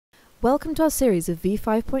Welcome to our series of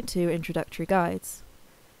v5.2 introductory guides.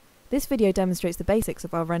 This video demonstrates the basics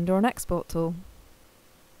of our render and export tool.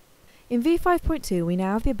 In v5.2 we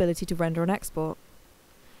now have the ability to render and export.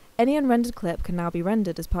 Any unrendered clip can now be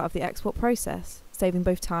rendered as part of the export process, saving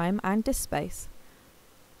both time and disk space.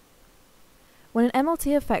 When an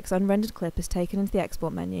MLT effects unrendered clip is taken into the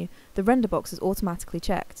export menu, the render box is automatically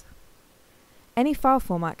checked. Any file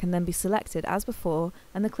format can then be selected as before,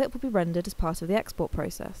 and the clip will be rendered as part of the export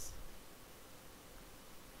process.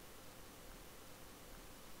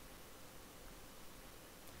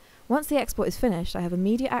 Once the export is finished, I have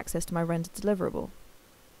immediate access to my rendered deliverable.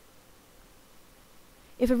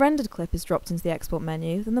 If a rendered clip is dropped into the export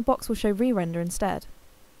menu, then the box will show re-render instead.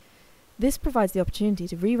 This provides the opportunity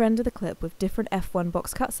to re-render the clip with different F1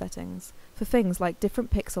 box cut settings, for things like different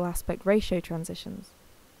pixel aspect ratio transitions.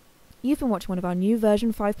 You've been watching one of our new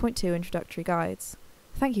version 5.2 introductory guides.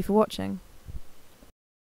 Thank you for watching.